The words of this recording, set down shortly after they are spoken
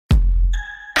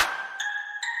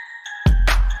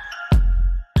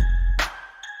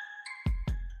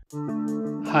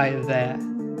Hi there,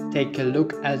 take a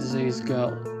look at this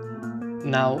girl.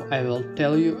 Now I will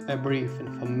tell you a brief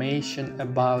information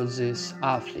about this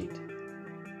athlete.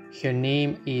 Her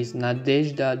name is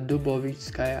Nadezhda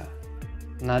Dubovitskaya.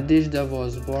 Nadezhda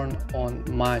was born on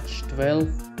March 12,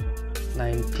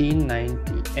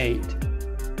 1998.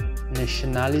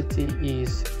 Nationality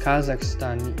is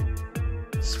Kazakhstani.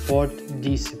 Sport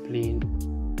discipline: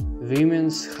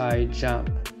 women's high jump.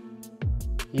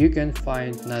 You can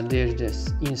find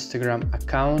Nadezhda's Instagram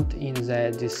account in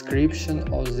the description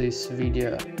of this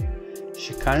video.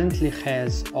 She currently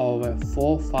has over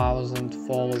 4,000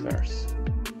 followers.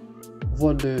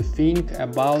 What do you think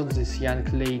about this young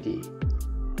lady?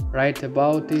 Write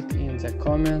about it in the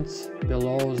comments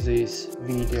below this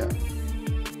video.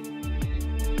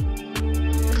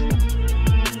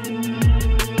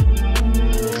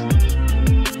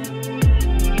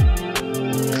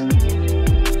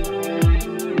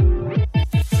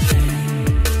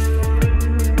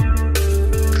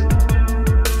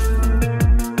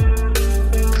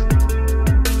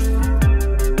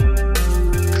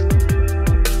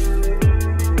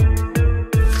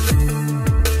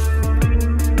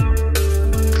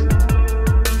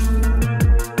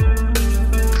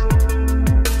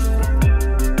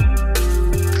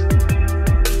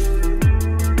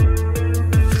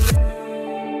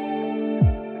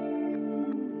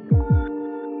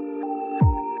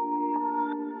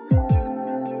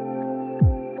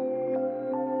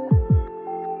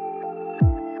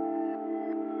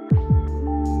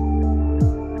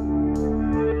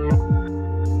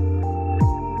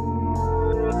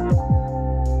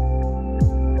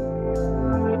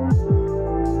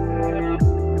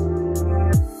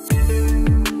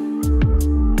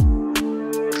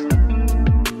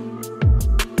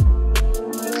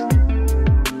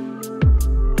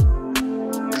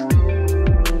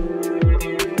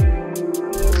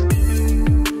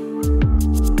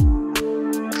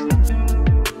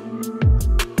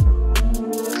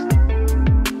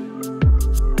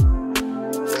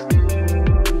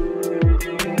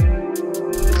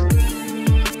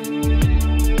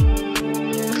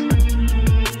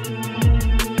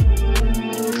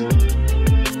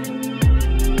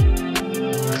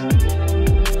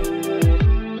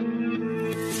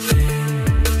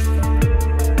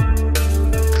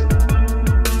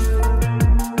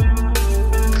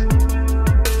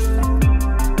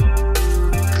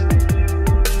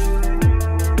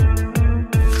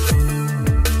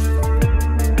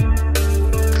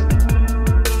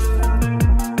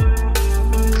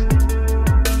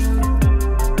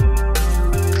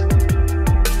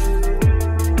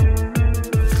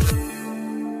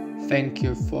 Thank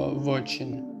you for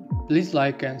watching. Please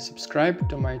like and subscribe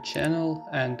to my channel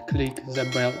and click the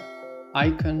bell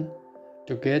icon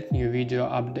to get new video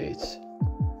updates.